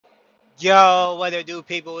Yo, what it do,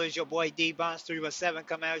 people? Is your boy DBONDS 317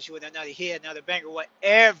 coming at you with another hit, another banger,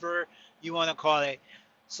 whatever you want to call it.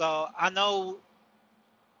 So I know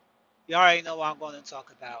you already know what I'm going to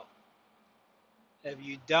talk about. If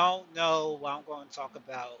you don't know what I'm going to talk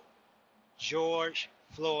about, George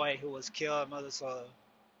Floyd, who was killed in Minnesota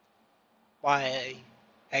by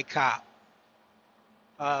a cop.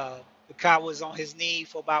 The cop was on his knee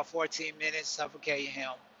for about 14 minutes, suffocating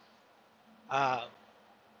him. Uh,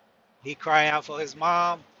 he cried out for his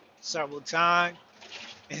mom several times,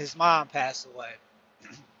 and his mom passed away.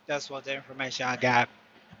 That's what the information I got.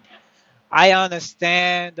 I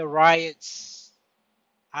understand the riots.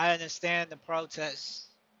 I understand the protests.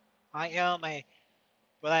 I am a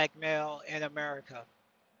black male in America.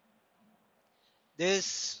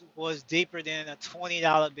 This was deeper than a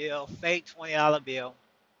 $20 bill, fake $20 bill.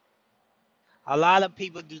 A lot of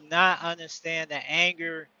people do not understand the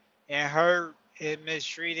anger and hurt and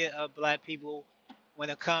mistreated of black people when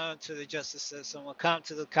it comes to the justice system, when it comes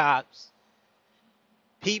to the cops.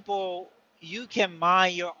 People, you can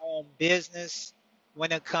mind your own business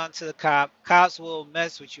when it comes to the cop. Cops will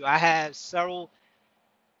mess with you. I have several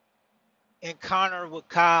encounter with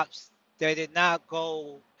cops that did not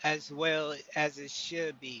go as well as it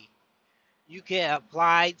should be. You can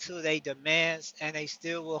apply to their demands and they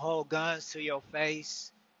still will hold guns to your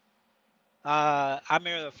face. I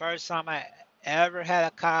remember the first time I ever had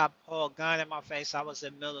a cop hold a gun in my face, I was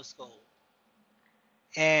in middle school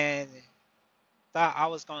and thought I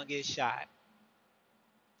was going to get shot.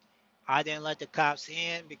 I didn't let the cops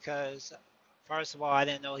in because, first of all, I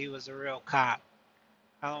didn't know he was a real cop.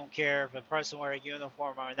 I don't care if a person wear a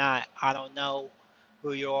uniform or not. I don't know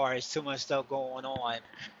who you are. It's too much stuff going on.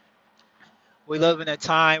 We live in a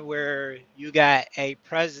time where you got a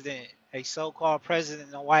president, a so-called president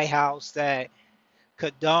in the White House that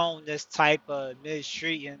condone this type of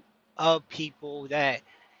mistreating of people that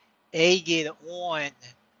they get on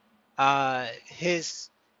his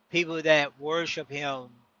people that worship him,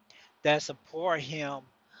 that support him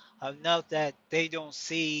enough that they don't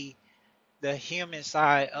see the human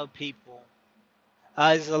side of people.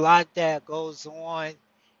 There's a lot that goes on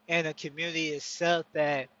in the community itself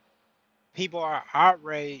that people are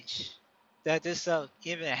outraged that this stuff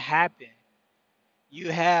even happened. You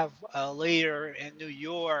have a leader in New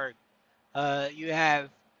York, you have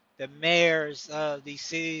the mayors of these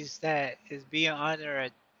cities that is being under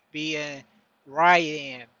it, being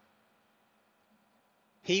rioting.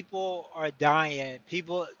 People are dying.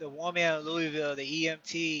 People, the woman in Louisville, the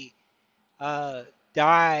EMT, uh,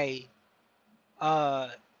 died, uh,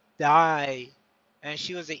 died, and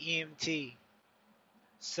she was an EMT.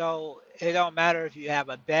 So it don't matter if you have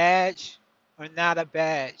a badge or not a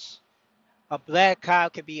badge. A black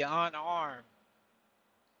cop can be unarmed.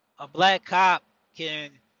 A black cop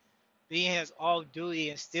can be in his off duty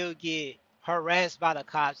and still get harassed by the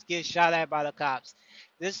cops, get shot at by the cops.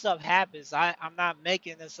 This stuff happens. I'm not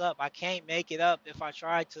making this up. I can't make it up if I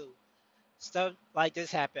try to. Stuff like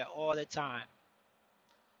this happen all the time.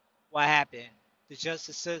 What happened? The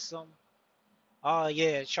justice system. Oh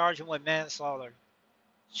yeah, charge him with manslaughter.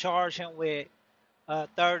 Charge him with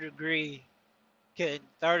third degree.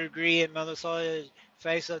 Third degree in Minnesota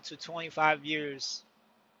face up to 25 years.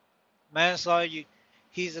 Manslaughter,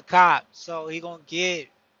 he's a cop, so he gonna get,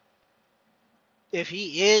 if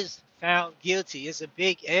he is found guilty, it's a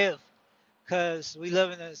big if, because we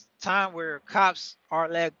live in a time where cops are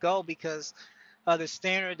let go because of the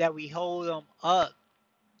standard that we hold them up,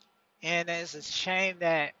 and it's a shame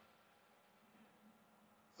that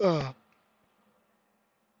uh,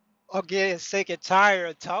 I'm getting sick and tired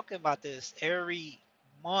of talking about this every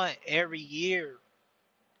month, every year.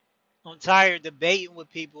 I'm tired of debating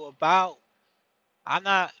with people about. I'm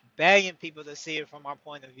not begging people to see it from my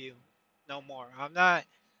point of view no more. I'm not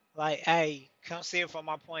like, hey, come see it from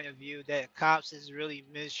my point of view that cops is really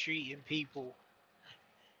mistreating people.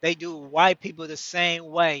 They do white people the same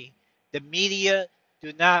way. The media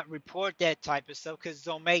do not report that type of stuff because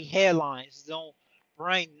don't make headlines, don't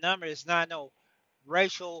bring numbers, not no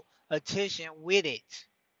racial attention with it.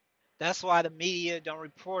 That's why the media don't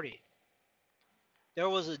report it. There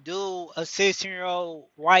was a dude, a 16-year-old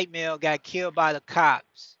white male got killed by the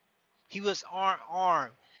cops. He was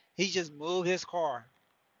armed. He just moved his car.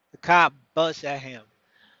 The cop bust at him.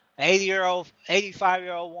 80-year-old,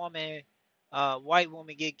 85-year-old woman, white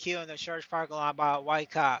woman get killed in a church parking lot by a white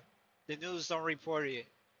cop. The news don't report it.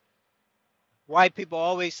 White people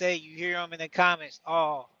always say, you hear them in the comments,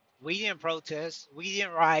 oh, we didn't protest, we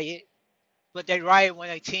didn't riot, but they riot when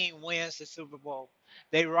a team wins the Super Bowl.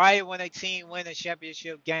 They riot when a team win a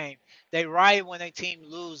championship game. They riot when a team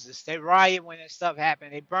loses. They riot when that stuff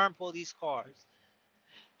happens. They burn police cars.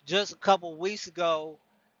 Just a couple weeks ago,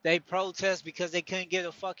 they protest because they couldn't get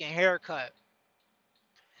a fucking haircut.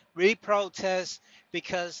 We protest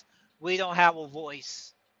because we don't have a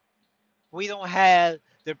voice. We don't have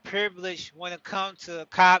the privilege when it comes to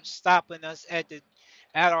cops stopping us at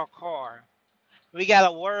our car. We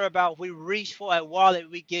gotta worry about if we reach for a wallet,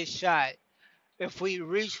 we get shot. If we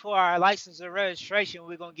reach for our license and registration,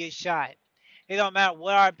 we're gonna get shot. It don't matter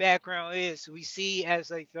what our background is. We see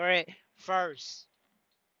as a threat first.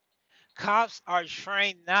 Cops are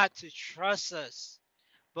trained not to trust us,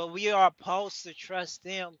 but we are supposed to trust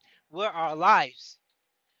them with our lives.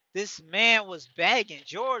 This man was begging.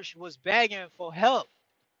 George was begging for help.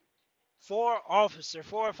 Four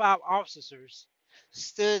or five officers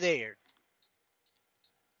stood there.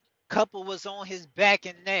 Couple was on his back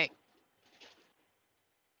and neck.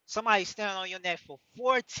 Somebody standing on your neck for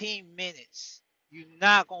 14 minutes. You're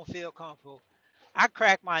not gonna feel comfortable. I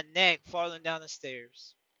cracked my neck falling down the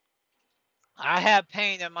stairs. I have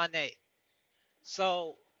pain in my neck.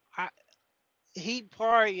 So I, he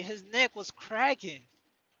probably his neck was cracking.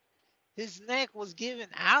 His neck was giving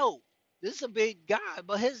out. This is a big guy,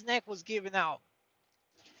 but his neck was giving out.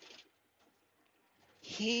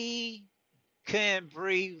 He couldn't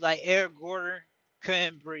breathe like Eric Gordon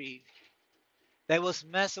couldn't breathe. They was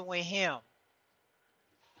messing with him.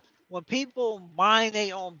 When people mind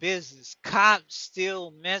their own business, cops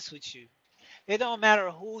still mess with you. It don't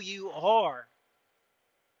matter who you are.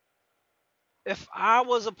 If I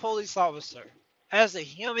was a police officer, as a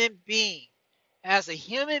human being, as a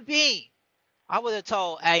human being, I would have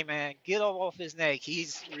told, hey man, get up off his neck.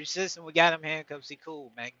 He's resisting. We got him handcuffs. He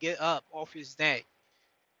cool, man. Get up off his neck.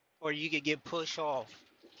 Or you could get pushed off.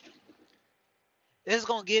 It's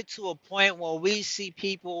gonna get to a point where we see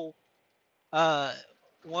people, uh,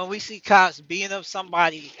 when we see cops beating up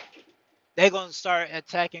somebody, they're gonna start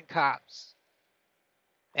attacking cops.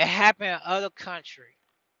 It happened in other countries.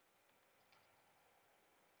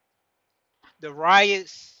 The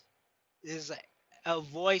riots is a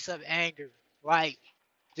voice of anger. Like,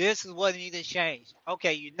 this is what needs to change.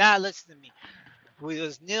 Okay, you're not listening to me. We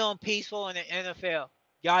was kneeling peaceful in the NFL.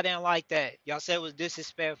 Y'all didn't like that. Y'all said it was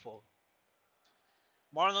disrespectful.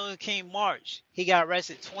 Martin Luther King March. He got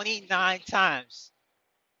arrested 29 times.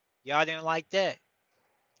 Y'all didn't like that.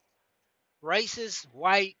 Racist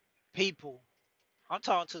white people. I'm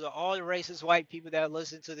talking to all the racist white people that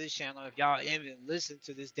listen to this channel. If y'all even listen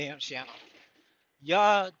to this damn channel,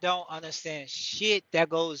 y'all don't understand shit that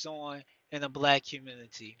goes on in the black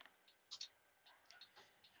community.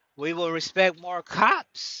 We will respect more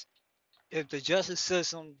cops if the justice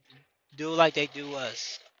system do like they do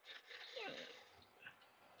us.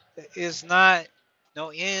 It's not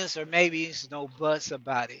no ends or maybes, no buts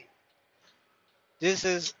about it. This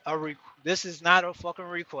is not a fucking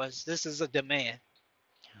request. This is a demand.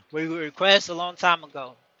 We request a long time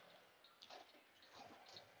ago.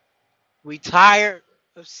 We tired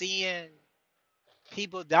of seeing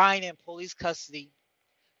people dying in police custody,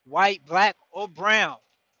 white, black, or brown,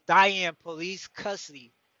 dying in police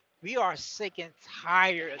custody. We are sick and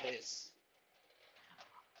tired of this.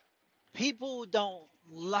 People don't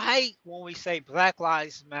like when we say Black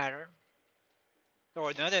Lives Matter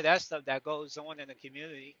or none of that stuff that goes on in the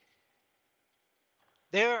community.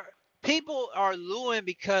 There, people are looting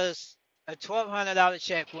because a $1,200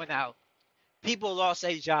 check went out. People lost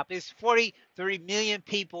a job. It's 43 million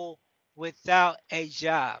people without a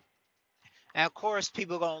job. And of course,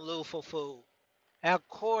 people gonna lose for food. And of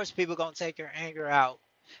course, people gonna take their anger out.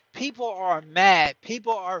 People are mad.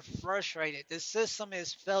 People are frustrated. The system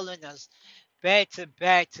is failing us back to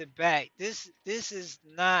back to back. This is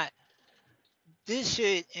not. This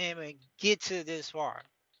shouldn't even get to this far.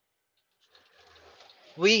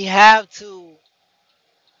 We have to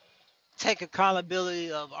take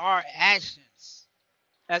accountability of our actions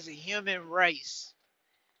as a human race.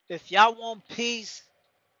 If y'all want peace,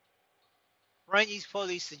 bring these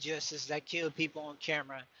police to justice that kill people on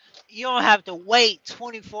camera. You don't have to wait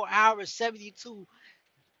 24 hours, 72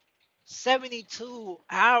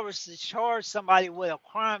 hours to charge somebody with a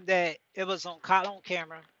crime that it was caught on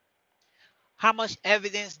camera. How much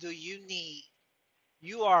evidence do you need?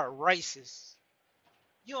 You are racist.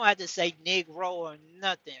 You don't have to say Negro or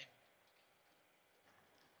nothing.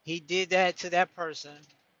 He did that to that person.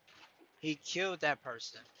 He killed that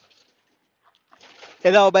person.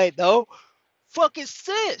 It don't make no fucking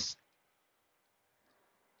sense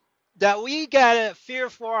that we gotta fear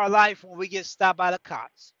for our life when we get stopped by the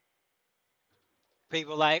cops.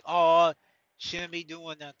 People like, oh, shouldn't be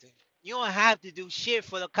doing nothing. You don't have to do shit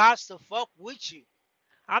for the cops to fuck with you.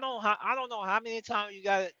 I don't know how many times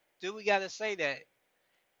we gotta say that.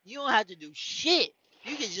 You don't have to do shit.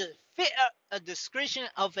 You can just fit a description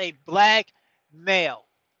of a black male,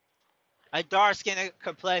 a dark skinned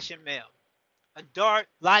complexion male, a dark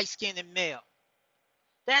light skinned male.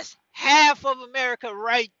 That's half of America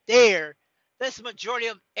right there. That's the majority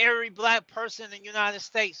of every black person in the United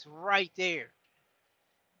States right there.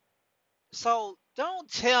 So don't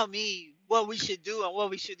tell me what we should do and what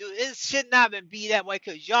we should do. It should not even be that way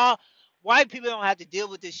because y'all, white people don't have to deal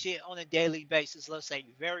with this shit on a daily basis. Let's say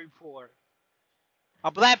you're very poor.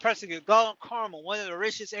 A black person could go in Carmel, one of the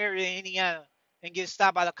richest areas in Indiana, and get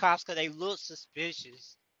stopped by the cops because they look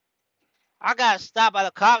suspicious. I got stopped by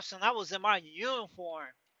the cops and I was in my uniform,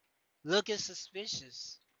 looking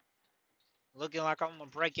suspicious, looking like I'm gonna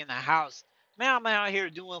break in the house. Man, I'm out here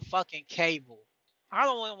doing fucking cable. I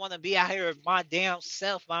don't want to be out here my damn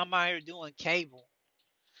self, but I'm out here doing cable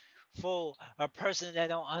for a person that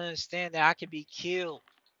don't understand that I could be killed.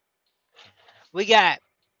 We got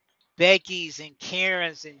Becky's and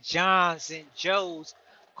Karen's and John's and Joe's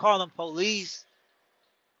calling police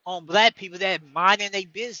on black people that minding their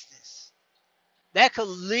business. That could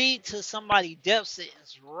lead to somebody death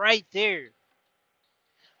sentence right there.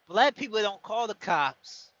 Black people don't call the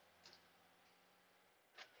cops,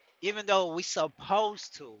 even though we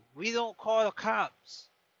supposed to. We don't call the cops.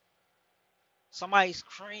 Somebody's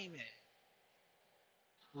screaming.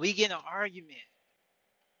 We get in an argument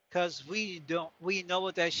because we know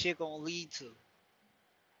what that shit gonna lead to.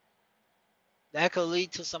 That could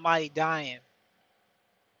lead to somebody dying.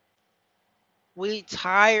 We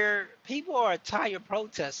tired. People are tired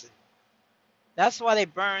protesting. That's why they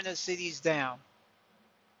burn the cities down.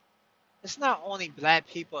 It's not only black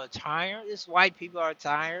people are tired. It's white people are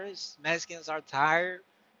tired. It's Mexicans are tired.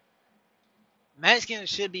 Mexicans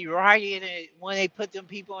should be rioting when they put them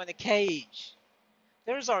people in a cage.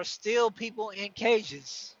 There's are still people in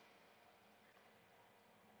cages.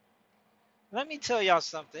 Let me tell y'all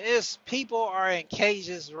something. It's people are in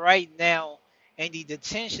cages right now in the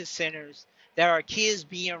detention centers that are kids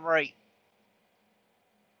being raped.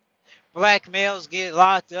 Black males get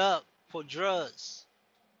locked up for drugs.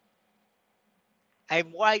 A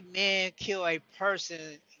white man kill a person,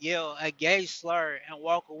 yell a gay slur, and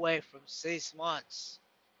walk away from 6 months,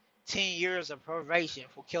 10 years of probation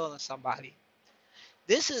for killing somebody.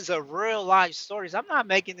 This is a real life stories. I'm not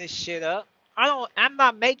making this shit up. I'm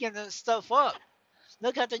not making this stuff up.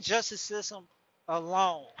 Look at the justice system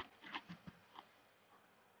alone.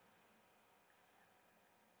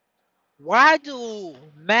 Why do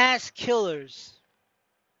mass killers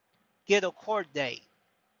get a court date?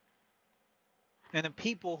 And the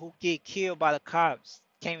people who get killed by the cops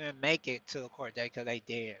can't even make it to the court date because they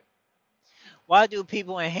dead. Why do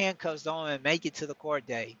people in handcuffs don't even make it to the court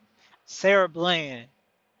date? Sarah Bland.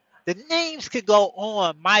 The names could go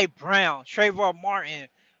on. Mike Brown, Trayvon Martin,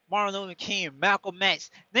 Martin Luther King, Malcolm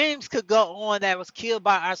X. Names could go on that was killed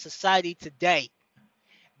by our society today.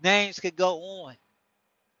 Names could go on.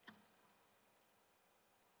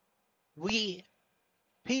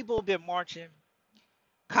 People been marching.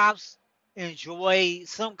 Some cops enjoy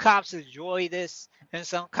this and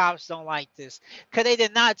some cops don't like this. Because they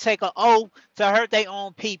did not take an oath to hurt their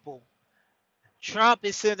own people. Trump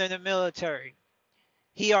is sitting in the military.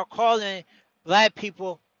 He are calling black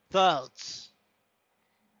people thugs.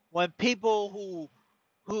 When people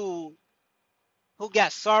who got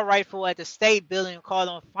assault rifle at the state building call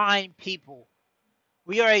them fine people.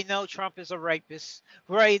 We already know Trump is a rapist.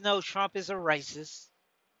 We already know Trump is a racist.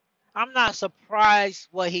 I'm not surprised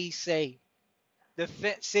what he say. The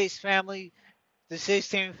the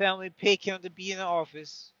 16th family picked him to be in the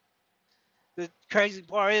office. The crazy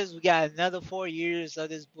part is we got another 4 years of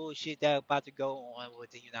this bullshit that's about to go on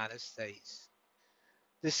with the United States.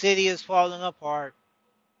 The city is falling apart.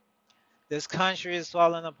 This country is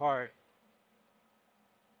falling apart.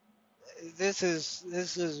 This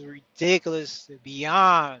is ridiculous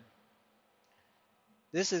beyond.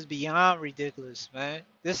 This is beyond ridiculous, man.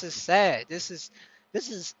 This is sad. This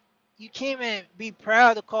is you can't even be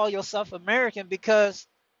proud to call yourself American because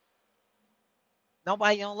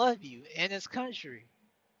nobody don't love you in this country.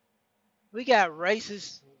 We got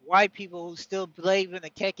racist white people who still believe in the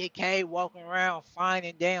KKK walking around fine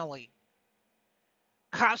and dandy.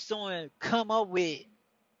 Cops don't come up with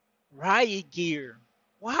riot gear.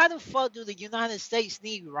 Why the fuck do the United States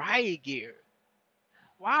need riot gear?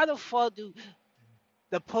 Why the fuck do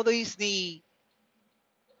the police need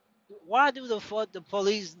why do the fuck the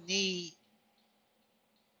police need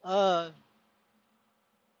uh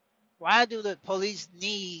why do the police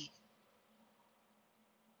need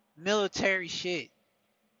military shit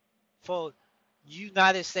for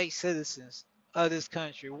United States citizens of this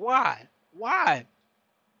country. Why? Why?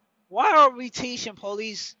 Why are we teaching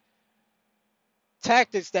police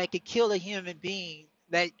tactics that could kill a human being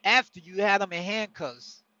that after you had them in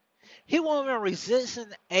handcuffs? He wasn't even resisting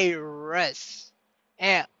arrest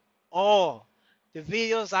at all. The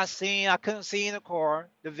videos I seen, I couldn't see in the car,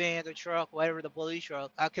 the van, the truck, whatever, the police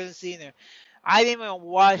truck. I couldn't see in there. I didn't even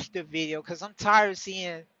watch the video because I'm tired of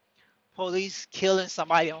seeing police killing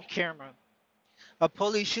somebody on camera. A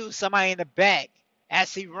police shoot somebody in the back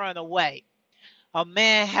as he run away. A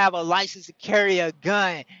man have a license to carry a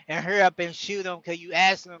gun and hurry up and shoot him because you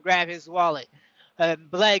asked him to grab his wallet. A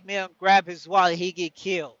black man grab his wallet, he get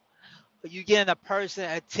killed. You getting a person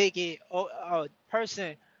a ticket, or a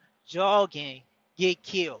person jogging get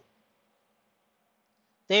killed.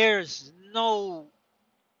 There's no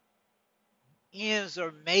ends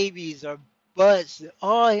or maybes or buts.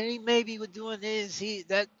 Oh, he maybe was doing this. He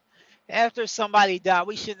that after somebody died,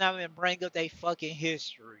 we should not even bring up their fucking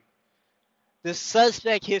history. The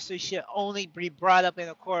suspect history should only be brought up in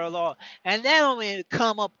a court of law. And that don't even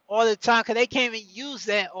come up all the time because they can't even use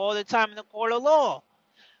that all the time in the court of law.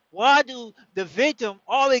 Why do the victim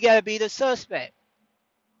always got to be the suspect?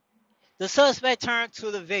 The suspect turned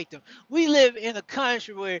to the victim. We live in a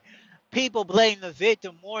country where people blame the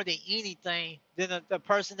victim more than anything than the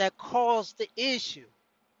person that caused the issue.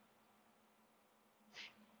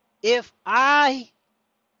 If I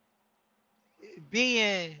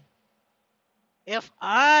being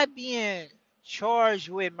charged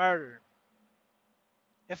with murder,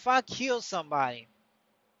 if I kill somebody,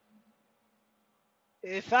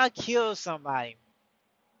 if I kill somebody,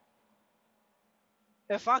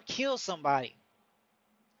 if I kill somebody,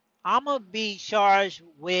 I'm gonna be charged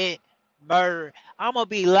with murder. I'm gonna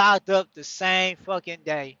be locked up the same fucking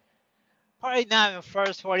day. Probably not in the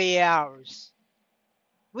first 48 hours.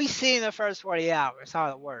 We see in the first 48 hours how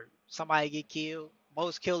it works. Somebody get killed.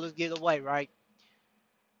 Most killers get away, right?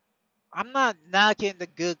 I'm not knocking the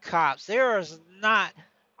good cops. There is not.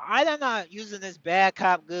 I'm not using this bad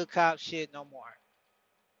cop, good cop shit no more.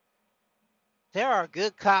 There are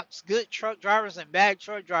good cops, good truck drivers, and bad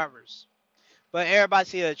truck drivers. But everybody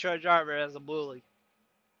see a truck driver as a bully.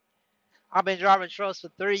 I've been driving trucks for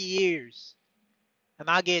 3 years. And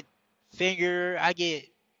I get fingered, I get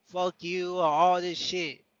fuck you, or all this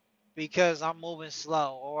shit because I'm moving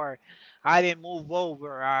slow or I didn't move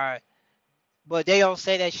over. But they don't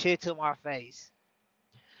say that shit to my face.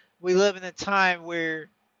 We live in a time where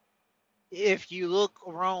if you look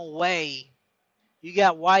the wrong way, you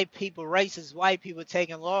got white people, racist white people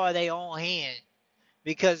taking law in their own hand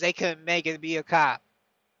because they couldn't make it be a cop.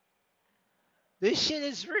 This shit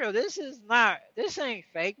is real. This ain't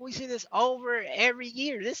fake. We see this over every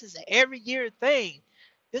year. This is an every year thing.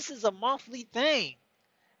 This is a monthly thing.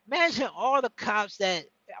 Imagine all the cops that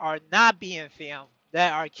are not being filmed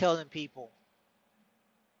that are killing people.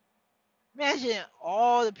 Imagine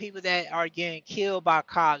all the people that are getting killed by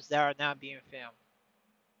cops that are not being filmed.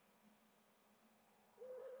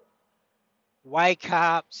 White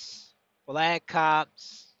cops, black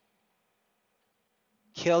cops,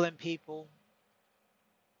 killing people.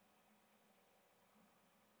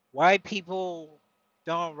 White people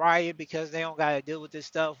don't riot because they don't got to deal with this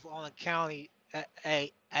stuff on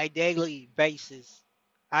a a daily basis,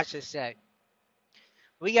 I should say.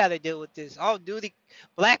 We got to deal with this. All duty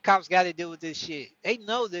black cops got to deal with this shit. They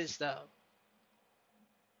know this stuff.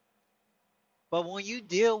 But when you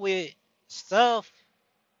deal with stuff,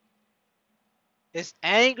 it's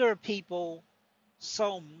anger people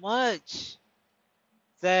so much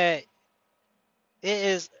that it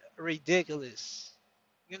is ridiculous.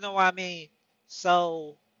 You know what I mean?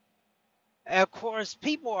 So, of course,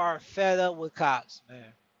 people are fed up with cops,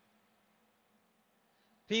 man.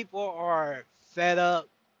 People are fed up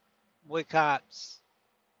with cops.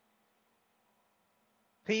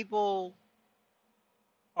 People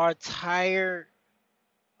are tired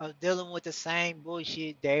of dealing with the same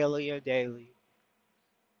bullshit daily or daily.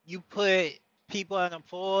 You put people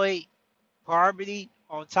unemployed, poverty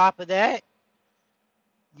on top of that,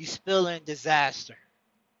 you spilling disaster.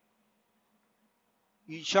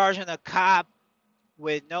 You charging a cop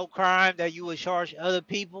with no crime that you would charge other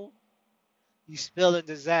people, you spilling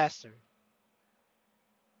disaster.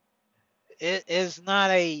 It is not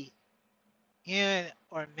a in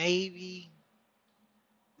or maybe.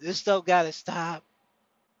 This stuff gotta stop.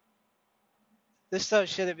 This stuff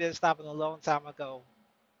should have been stopping a long time ago.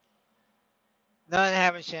 Nothing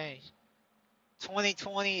haven't changed.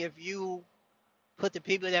 2020, if you put the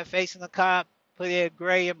people that facing the cop, put it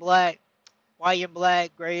gray and black, white and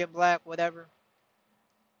black, gray and black, whatever.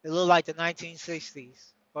 It looked like the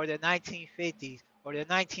 1960s or the 1950s or the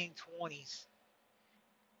 1920s.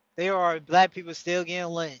 There are black people still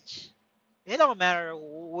getting lynched. It don't matter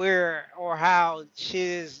where or how shit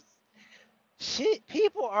is. Shit,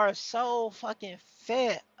 people are so fucking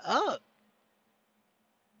fed up.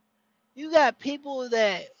 You got people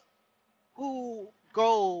that who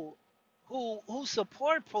go who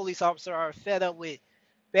support police officers are fed up with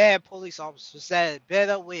bad police officers that fed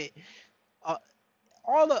up with uh,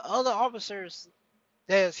 all the other officers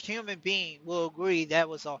that's human being will agree that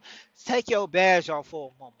was all. Take your badge off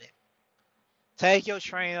for a moment. Take your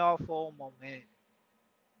train off for a moment.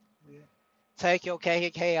 Take your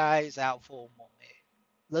KKK eyes out for a moment.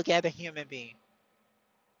 Look at a human being.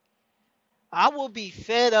 I would be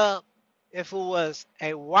fed up if it was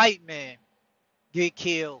a white man get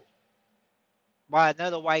killed by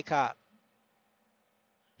another white cop.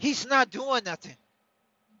 He's not doing nothing.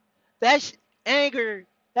 That's anger.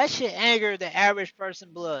 That should anger the average person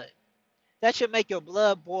blood. That should make your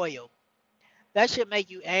blood boil. That should make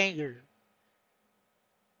you angry.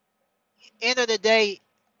 End of the day,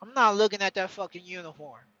 I'm not looking at that fucking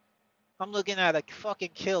uniform. I'm looking at a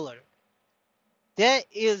fucking killer. That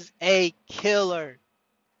is a killer.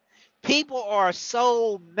 People are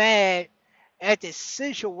so mad at the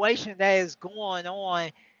situation that is going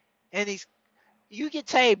on, and these. You can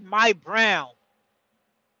take Mike Brown.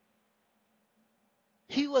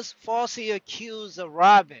 He was falsely accused of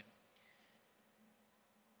robbing.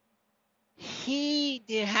 He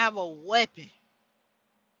didn't have a weapon.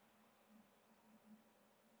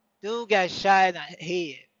 Dude got shot in the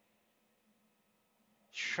head.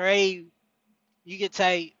 Trey, you could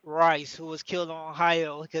take Rice, who was killed in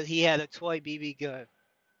Ohio because he had a toy BB gun.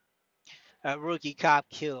 A rookie cop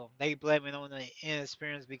killed him. They blame it on the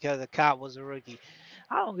inexperience because the cop was a rookie.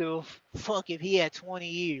 I don't give a fuck if he had 20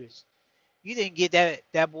 years. You didn't get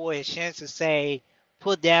that boy a chance to say,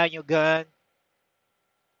 put down your gun.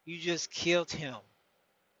 You just killed him.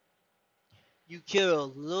 You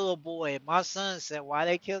killed a little boy. My son said, why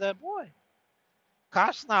they kill that boy?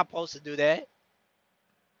 Cops not supposed to do that.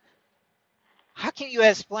 How can you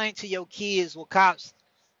explain to your kids what cops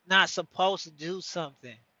not supposed to do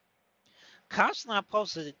something? Cops not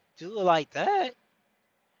supposed to do it like that.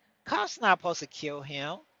 Cops not supposed to kill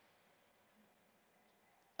him.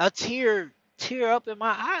 A tear up in my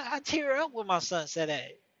eye. I tear up when my son said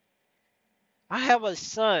that. I have a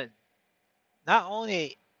son. Not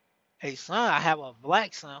only a son, I have a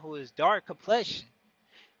black son who is dark complexion.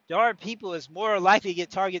 Dark people is more likely to get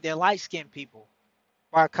targeted than light skinned people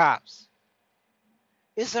by cops.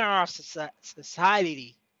 It's in our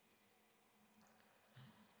society.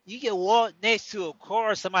 You can walk next to a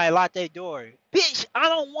car, somebody lock their door. Bitch, I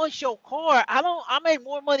don't want your car. I make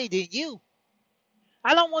more money than you.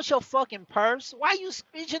 I don't want your fucking purse. Why you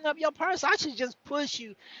screeching up your purse? I should just push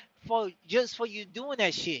you for you doing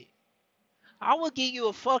that shit. I will give you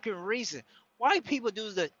a fucking reason. White people do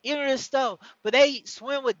the ignorant stuff, but they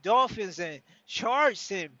swim with dolphins and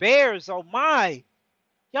sharks and bears. Oh my.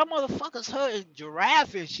 Y'all motherfuckers hurting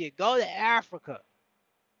giraffe and shit. Go to Africa.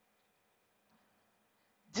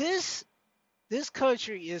 This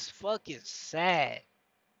country is fucking sad.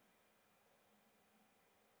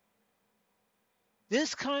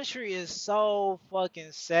 This country is so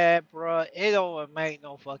fucking sad, bro. It don't make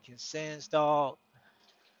no fucking sense, dog.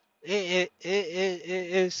 It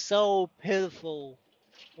is so pitiful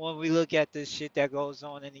when we look at this shit that goes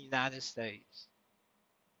on in the United States.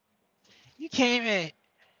 You can't even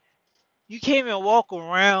you can't even walk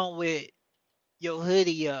around with your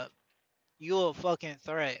hoodie up. You're a fucking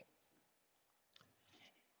threat.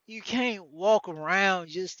 You can't walk around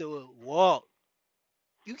just to walk.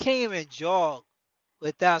 You can't even jog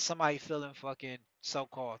without somebody feeling fucking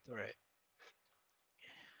so-called threat.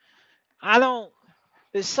 I don't.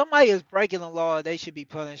 If somebody is breaking the law, they should be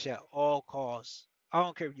punished at all costs. I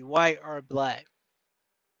don't care if you're white or black.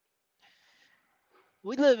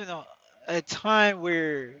 We live in a time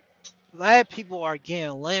where black people are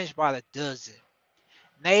getting lynched by the dozen.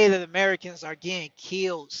 Native Americans are getting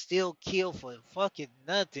killed, still killed for fucking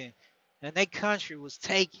nothing, and their country was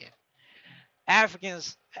taken.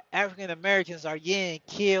 Africans, African Americans are getting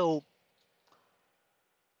killed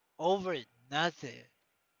over nothing.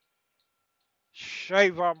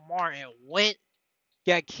 Trayvon Martin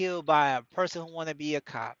got killed by a person who wanted to be a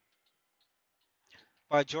cop.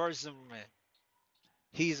 By George Zimmerman.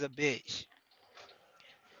 He's a bitch.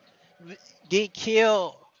 Get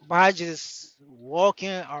killed by just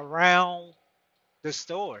walking around the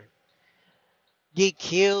store. Get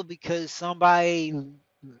killed because somebody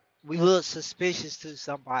we look suspicious to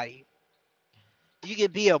somebody. You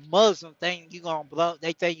can be a Muslim, think you gonna blow.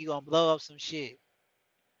 They think you gonna blow up some shit.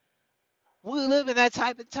 We live in that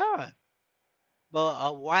type of time. But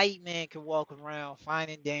a white man can walk around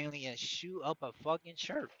finding daily and shoot up a fucking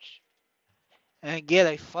church and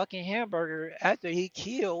get a fucking hamburger after he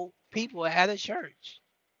killed people at a church.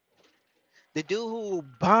 The dude who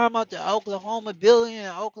bombed up the Oklahoma building in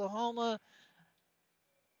Oklahoma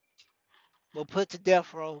was put to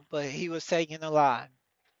death row, but he was taken alive.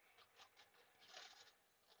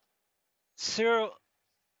 Serial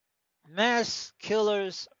mass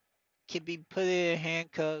killers can be put in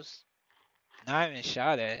handcuffs, not even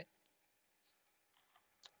shot at.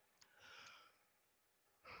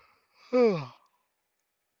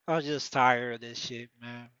 I'm just tired of this shit,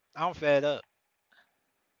 man. I'm fed up.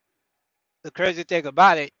 The crazy thing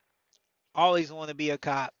about it, I always want to be a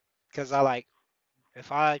cop because I like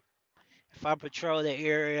if I patrol the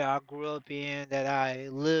area I grew up in, that I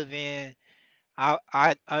live in,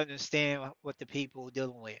 I understand what the people are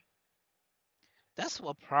dealing with. That's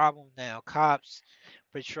what problem now. Cops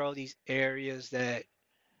patrol these areas that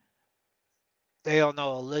they don't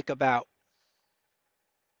know a lick about.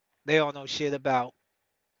 They don't know shit about.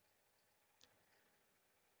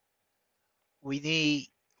 We need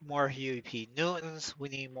more Huey P. Newtons. We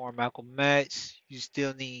need more Malcolm X. You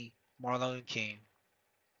still need Martin Luther King.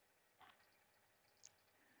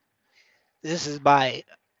 This is by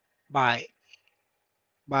by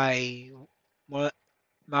what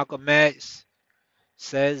Malcolm X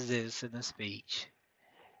says this in a speech.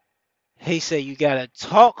 He said you gotta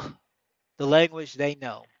talk the language they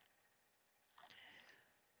know.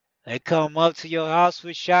 They come up to your house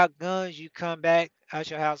with shotguns, you come back out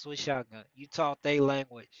your house with shotgun. You talk their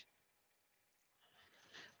language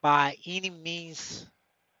by any means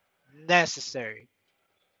necessary.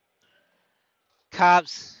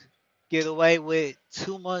 Cops get away with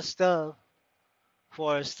too much stuff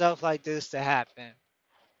for stuff like this to happen.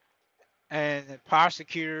 And the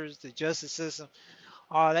prosecutors, the justice system,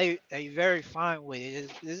 oh, they very fine with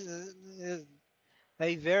it.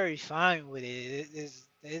 They very fine with it.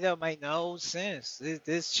 It don't make no sense.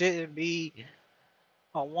 This shouldn't be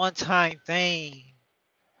a one-time thing.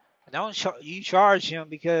 Don't you charge him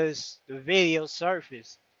because the video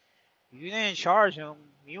surfaced. You didn't charge him.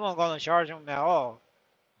 You weren't gonna charge him at all.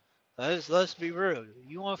 Let's be real.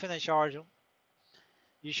 You weren't finna charge him.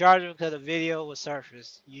 You charge him because the video was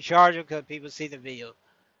surfaced. You charge him because people see the video.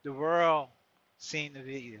 The world seen the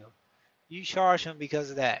video. You charge him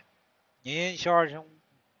because of that. You didn't charge him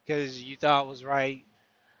because you thought was right,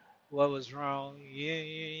 what was wrong.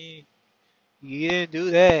 You didn't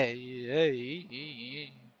do that. You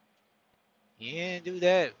didn't do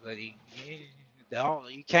that, buddy.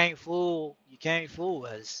 You can't fool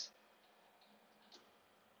us.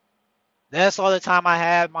 That's all the time I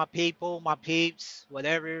have, my people, my peeps,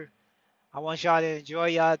 whatever. I want y'all to enjoy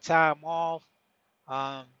y'all time off.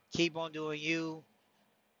 Keep on doing you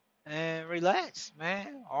and relax,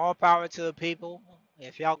 man. All power to the people.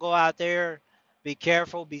 If y'all go out there, be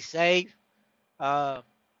careful, be safe. Uh,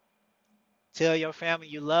 tell your family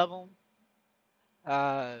you love them,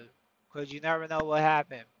 because you never know what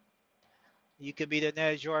happened. You could be the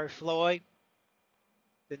next George Floyd,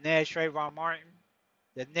 the next Trayvon Martin,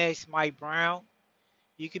 the next Mike Brown.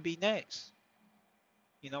 You could be next.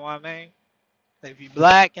 You know what I mean? If you're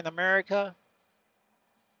black in America,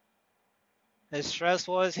 as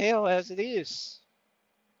stressful as hell as it is.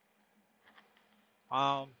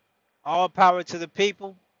 Um, all power to the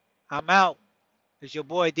people. I'm out. It's your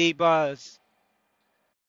boy D Buzz.